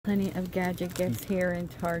plenty of gadget gifts here in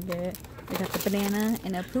Target. We got the banana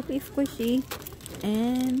and a poopy squishy.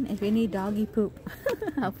 And if you need doggy poop.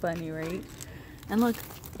 How funny, right? And look,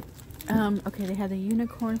 okay, they have the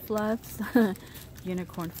unicorn fluffs.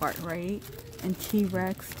 Unicorn fart, right? And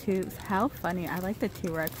T-Rex tubes. How funny. I like the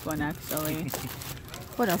T-Rex one, actually.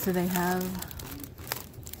 What else do they have?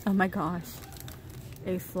 Oh my gosh.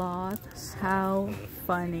 A sloth. How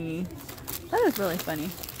funny. That is really funny.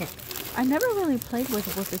 I never really played with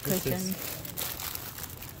whoopee cushions.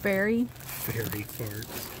 Fairy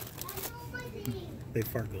farts. They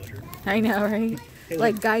fart glitter. I know, right? Hey,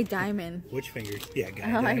 like Guy Diamond. Which fingers? Yeah, Guy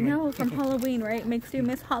Diamond. Diamond. I know, from Halloween, right? Makes you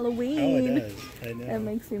miss Halloween. Oh, it does. I know. It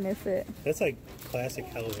makes you miss it. That's like classic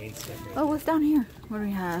Halloween stuff. Right? Oh, what's down here? What do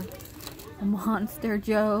we have? Monster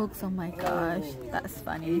jokes. Oh my gosh. That's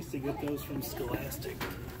funny. I used to get those from Scholastic.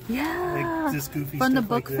 Yeah. Like this goofy from stuff the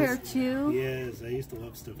book like fair this. too. Yes, I used to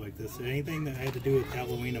love stuff like this. Anything that had to do with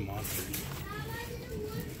Halloween and monsters.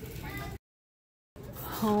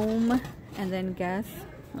 Home and then guess.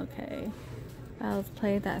 Okay. Let's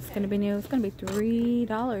play. That's gonna be new. It's gonna be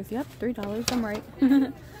 $3. Yep, $3. I'm right.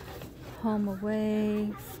 Home,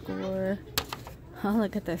 away, score. Oh,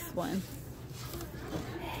 look at this one.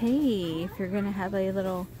 Hey, if you're gonna have a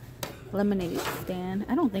little lemonade stand,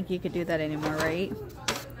 I don't think you could do that anymore, right?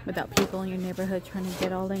 Without people in your neighborhood trying to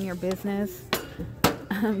get all in your business.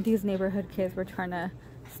 These neighborhood kids were trying to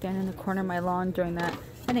stand in the corner of my lawn during that.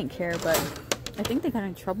 I didn't care, but I think they got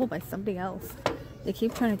in trouble by somebody else. They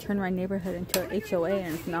keep trying to turn my neighborhood into an HOA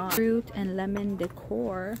and it's not. Fruit and lemon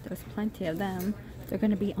decor. There's plenty of them. They're going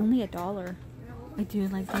to be only $1. I do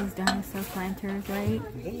like these dinosaur planters, right?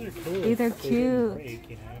 Those are cool. These are cute. Break,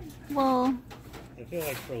 you know? Well, I feel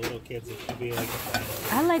like for little kids it should be like a bank.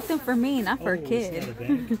 I like them for me, not for a kid. It's not a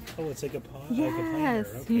bank. Oh, it's like a paw. Yes.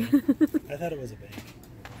 Like a okay. I thought it was a bank.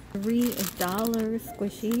 $3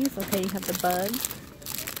 squishies. Okay, you have the bug.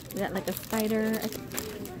 You got like a spider.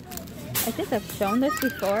 I think I've shown this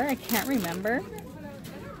before. I can't remember.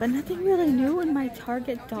 But nothing really new in my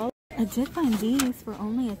Target dollar. I did find these for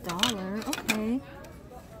only $1. Okay.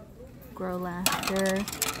 Grow laughter.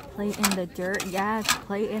 Play in the dirt. Yes,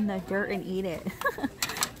 play in the dirt and eat it.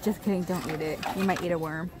 Just kidding, don't eat it. You might eat a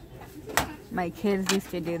worm. My kids used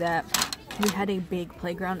to do that. We had a big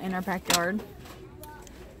playground in our backyard.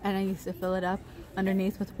 And I used to fill it up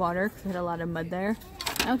underneath with water because we had a lot of mud there.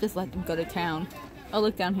 I would just let them go to town. Oh,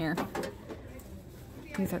 look down here.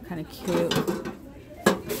 These are kind of cute.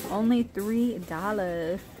 Only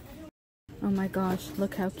 $3. Oh my gosh,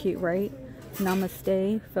 look how cute, right?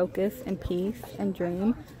 Namaste, focus, and peace, and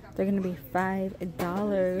dream. They're going to be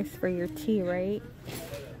 $5 for your tea, right?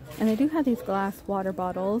 And they do have these glass water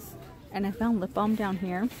bottles. And I found lip balm down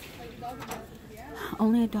here.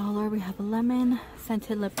 Only $1. We have a lemon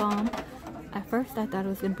scented lip balm. At first I thought it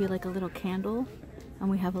was going to be like a little candle. And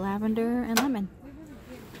we have lavender and lemon.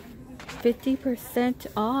 50%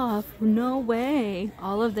 off. No way.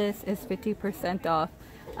 All of this is 50% off.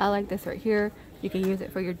 I like this right here. You can use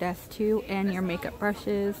it for your desk too and your makeup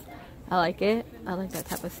brushes. I like it. I like that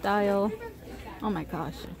type of style. Oh my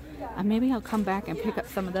gosh. Maybe I'll come back and pick up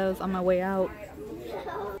some of those on my way out.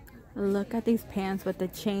 Look at these pants with the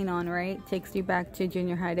chain on, right? Takes you back to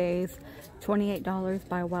junior high days. $28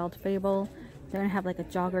 by Wild Fable. They're gonna have like a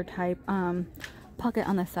jogger type pocket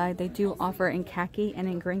on the side. They do offer in khaki and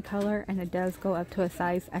in green color, and it does go up to a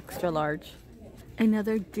size extra large.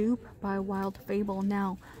 Another dupe by Wild Fable.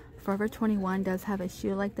 Now, Forever 21 does have a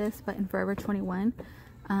shoe like this, but in Forever 21,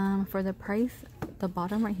 for the price, the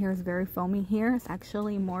bottom right here is very foamy here. It's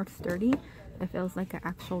actually more sturdy. It feels like an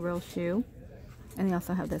actual real shoe. And they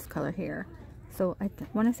also have this color here. So I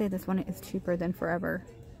want to say this one is cheaper than Forever.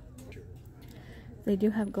 They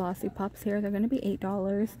do have glossy pops here. They're going to be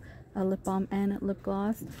 $8. A lip balm and lip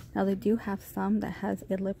gloss. Now they do have some that has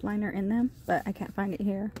a lip liner in them, but I can't find it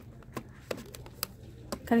here.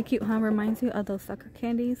 Kind of cute, huh? Reminds you of those sucker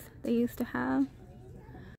candies they used to have.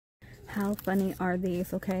 How funny are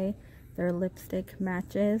these, okay? They're lipstick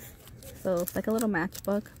matches. So it's like a little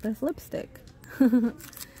matchbook, but it's lipstick.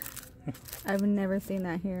 I've never seen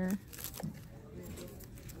that here.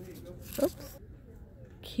 Oops.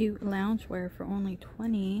 Cute loungewear for only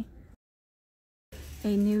 $20.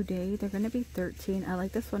 A New Day. They're going to be $13. I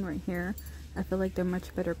like this one right here. I feel like they're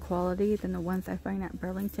much better quality than the ones I find at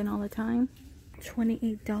Burlington all the time.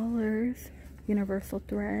 $28. Universal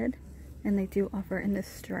thread. And they do offer in this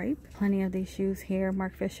stripe. Plenty of these shoes here.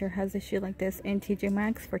 Mark Fisher has a shoe like this in TJ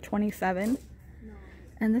Maxx for $27.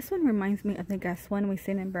 And this one reminds me of the Guess one we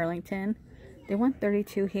seen in Burlington. They want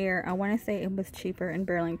 $32 here. I want to say it was cheaper in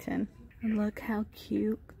Burlington. Look how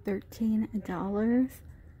cute. $13.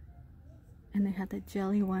 And they have the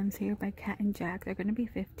jelly ones here by Cat and Jack. They're going to be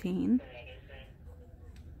 15.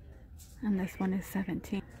 And this one is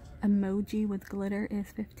 17. Emoji with glitter is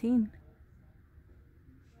 15.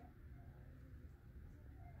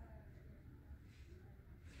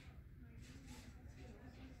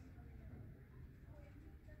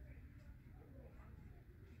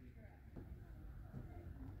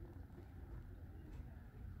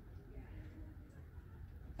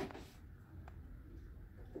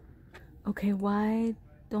 Okay, why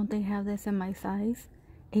don't they have this in my size?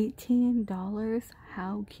 $18.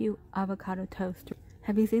 How cute. Avocado toast.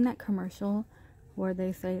 Have you seen that commercial where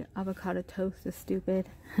they say avocado toast is stupid?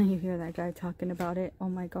 You hear that guy talking about it. Oh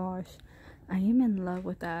my gosh. I am in love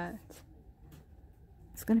with that.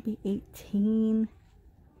 It's gonna be 18.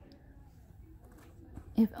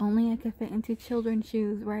 If only I could fit into children's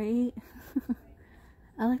shoes, right?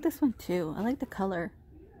 I like this one too. I like the color.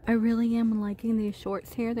 I really am liking these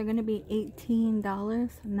shorts here. They're going to be $18.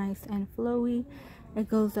 Nice and flowy. It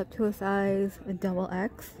goes up to a size XX.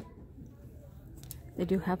 They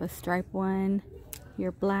do have a striped one.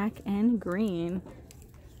 You're black and green.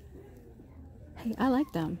 Hey, I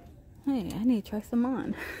like them. Hey, I need to try some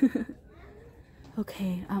on.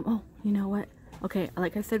 Okay, oh, you know what? Okay,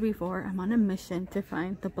 like I said before, I'm on a mission to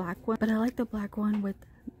find the black one. But I like the black one with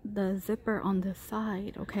the zipper on the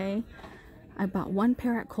side, okay? I bought one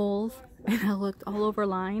pair at Kohl's and I looked all over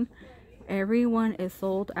line. Everyone is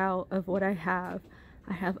sold out of what I have.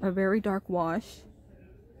 I have a very dark wash,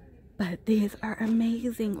 but these are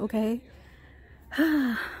amazing, okay?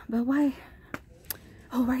 But why?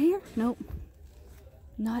 Oh, right here? Nope.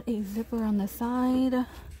 Not a zipper on the side.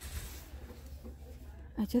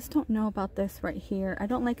 I just don't know about this right here. I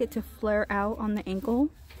don't like it to flare out on the ankle.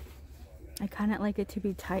 I kind of like it to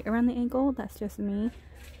be tight around the ankle. That's just me.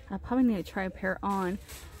 I probably need to try a pair on,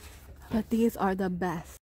 but these are the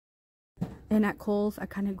best. And at Kohl's, I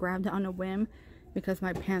kind of grabbed it on a whim because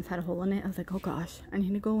my pants had a hole in it. I was like, oh gosh, I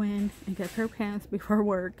need to go in and get a pair of pants before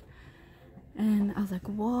work. And I was like,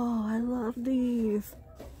 whoa, I love these.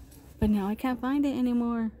 But now I can't find it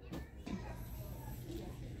anymore.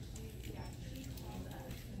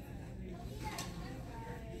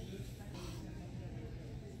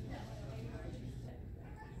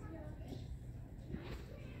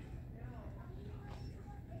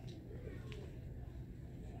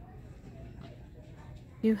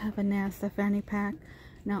 You have a NASA fanny pack.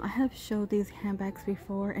 Now I have showed these handbags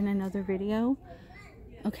before in another video.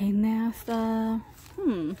 Okay, NASA.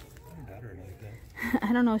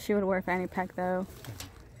 I don't know if she would wear a fanny pack though.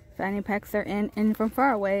 Fanny packs are in, and from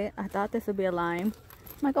far away, I thought this would be a lime.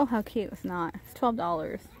 I'm like, oh, how cute. It's not. It's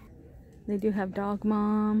 $12. They do have Dog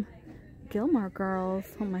Mom, Gilmore Girls.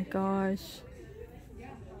 Oh my gosh.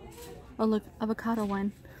 Oh look, avocado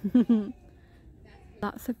one.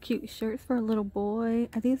 Lots of cute shirts for a little boy.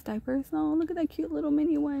 Are these diapers? Oh, look at that cute little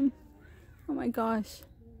mini one. Oh my gosh.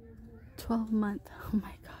 12 month. Oh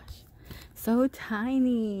my gosh. So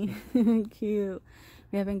tiny. Cute.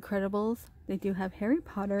 We have Incredibles. They do have Harry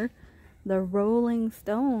Potter. The Rolling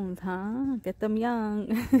Stones, huh? Get them young.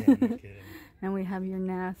 Yeah, and we have your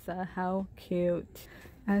NASA. How cute.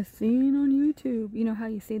 As seen on YouTube. You know how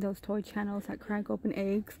you see those toy channels that crack open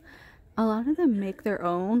eggs? A lot of them make their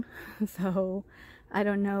own. So I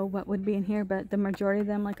don't know what would be in here, but the majority of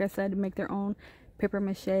them, like I said, make their own paper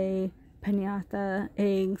mache, piñata,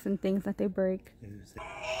 eggs, and things that they break.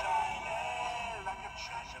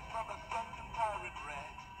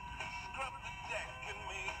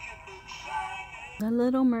 The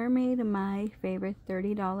Little Mermaid, my favorite,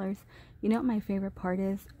 $30. You know what my favorite part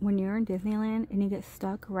is? When you're in Disneyland and you get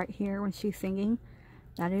stuck right here when she's singing,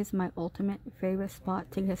 that is my ultimate favorite spot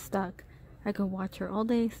to get stuck. I could watch her all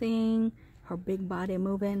day sing. Her big body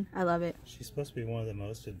moving. I love it. She's supposed to be one of the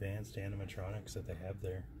most advanced animatronics that they have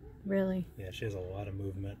there. Really? Yeah, she has a lot of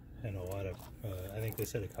movement and a lot of, I think they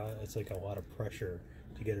said it's like a lot of pressure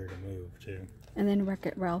to get her to move too. And then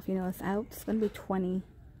Wreck-It Ralph, you know, it's out. It's going to be $20.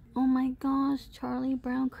 Oh my gosh, Charlie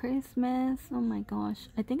Brown Christmas. Oh my gosh.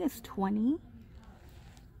 I think it's $20.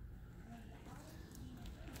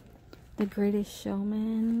 The Greatest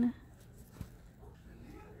Showman.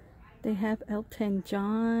 They have Elton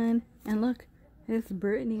John. And look, it's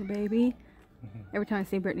Britney, baby. Every time I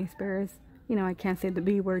see Britney Spears, you know, I can't say the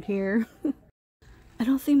B word here. I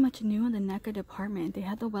don't see much new in the NECA department. They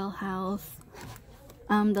had the Well House.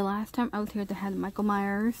 The last time I was here, they had Michael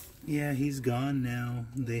Myers. Yeah, he's gone now.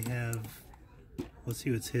 They have, let's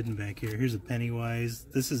see what's hidden back here. Here's a Pennywise.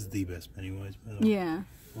 This is the best Pennywise, by the way. Yeah.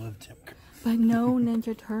 Love Tim. But no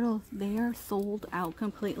Ninja Turtles. They are sold out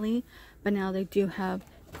completely. But now they do have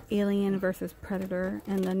Alien versus Predator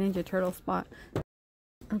and the Ninja Turtle spot.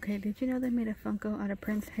 Okay, did you know they made a Funko out of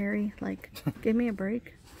Prince Harry? Like, give me a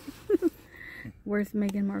break. Where's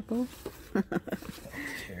Meghan Markle?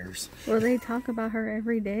 Cares. Well, they talk about her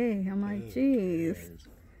every day. I'm like, geez.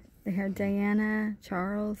 They have Diana,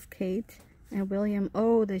 Charles, Kate, and William.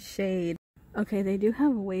 Oh, the shade. Okay, they do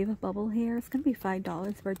have a wave of bubble here. It's going to be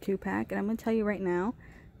 $5 for a 2-pack. And I'm going to tell you right now,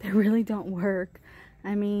 they really don't work.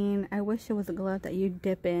 I mean, I wish it was a glove that you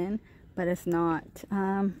dip in, but it's not.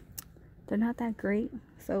 They're not that great,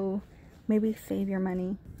 so maybe save your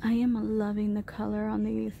money. I am loving the color on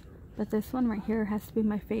these, but this one right here has to be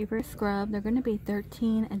my favorite scrub. They're going to be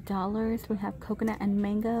 $13. We have coconut and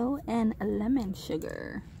mango and lemon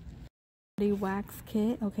sugar. The wax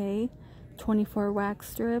kit, okay, 24 wax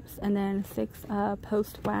strips and then 6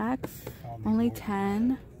 post wax, only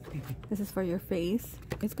 10. This is for your face.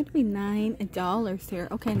 It's going to be $9 here.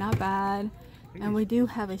 Okay, not bad. And we do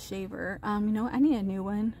have a shaver. You know what? I need a new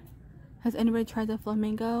one. Has anybody tried the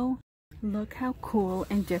flamingo? Look how cool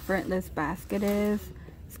and different this basket is.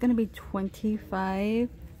 It's gonna be $25.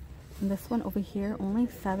 And this one over here, only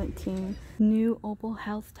 $17. New opal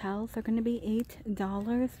house towels are gonna be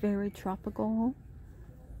 $8. Very tropical.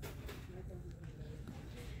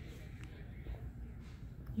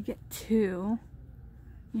 You get 2.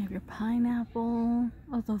 You have your pineapple.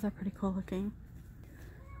 Oh, those are pretty cool looking.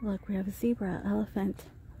 Look, we have a zebra, elephant,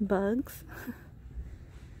 bugs.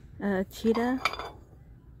 Cheetah.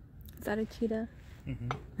 Is that a cheetah?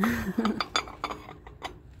 Mm-hmm.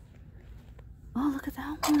 Oh, look at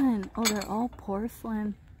that one. Oh, they're all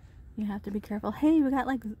porcelain. You have to be careful. Hey, we got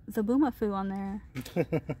like Zaboomafoo on there.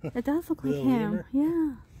 It does look like him.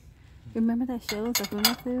 Yeah. Remember that show,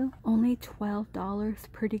 Zaboomafoo? Only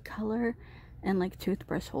 $12. Pretty color. And like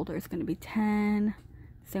toothbrush holder is going to be $10.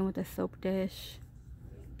 Same with the soap dish.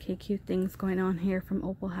 Okay, cute things going on here from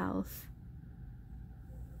Opal House.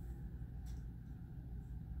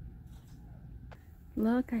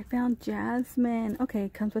 Look, I found Jasmine. Okay,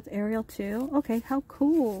 it comes with Ariel too. Okay, how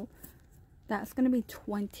cool. That's going to be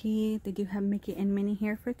 $20. They do have Mickey and Minnie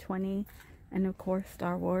here for $20. And of course,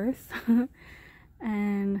 Star Wars.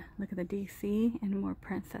 And look at the DC and more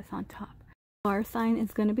princess on top. Bar sign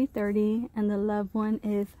is going to be $30. And the love one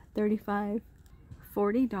is $35.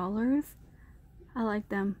 $40. I like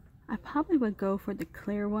them. I probably would go for the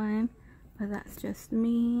clear one. But that's just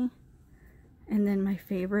me. And then my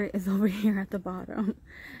favorite is over here at the bottom.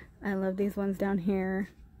 I love these ones down here.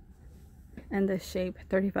 And the shape,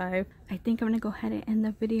 $35. I think I'm going to go ahead and end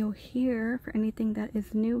the video here for anything that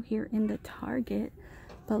is new here in the Target.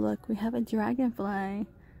 But look, we have a dragonfly.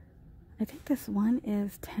 I think this one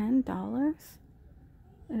is $10.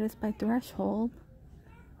 It is by Threshold.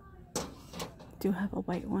 Do have a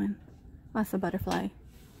white one. That's a butterfly.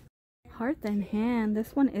 Heart and hand.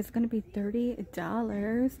 This one is going to be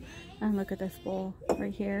 $30. And look at this bowl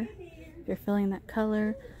right here. If you're feeling that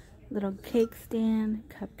color. Little cake stand,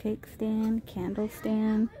 cupcake stand, candle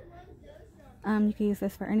stand. You can use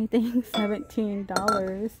this for anything.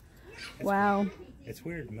 $17. Wow. It's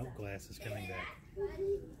weird. Milk glass is coming back.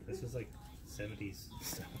 This is like 70s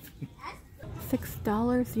stuff.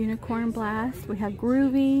 $6 unicorn blast. We have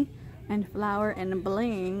groovy and flower and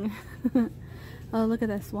bling. Oh, look at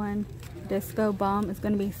this one. Disco bomb is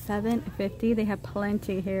going to be $7.50. They have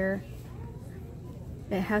plenty here.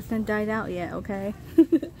 It hasn't died out yet, okay?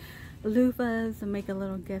 Loofahs, make a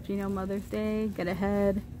little gift, you know, Mother's Day, get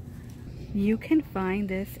ahead. You can find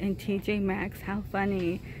this in TJ Maxx. How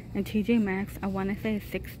funny. In TJ Maxx, I want to say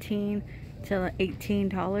 $16 to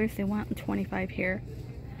 $18. They want $25 here.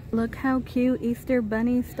 Look how cute Easter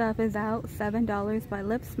bunny stuff is out. $7 by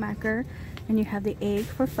Lip Smacker. And you have the egg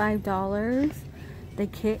for $5. The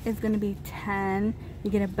kit is going to be $10. You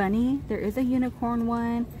get a bunny. There is a unicorn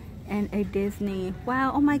one and a Disney.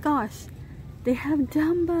 Wow, oh my gosh. They have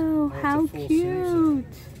Dumbo. How cute.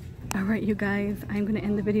 Alright, you guys, I'm going to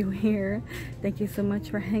end the video here. Thank you so much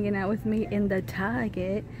for hanging out with me in the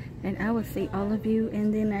Target. And I will see all of you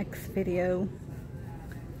in the next video.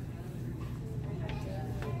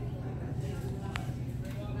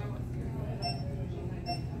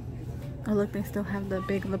 Oh look, they still have the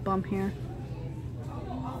big lip balm here.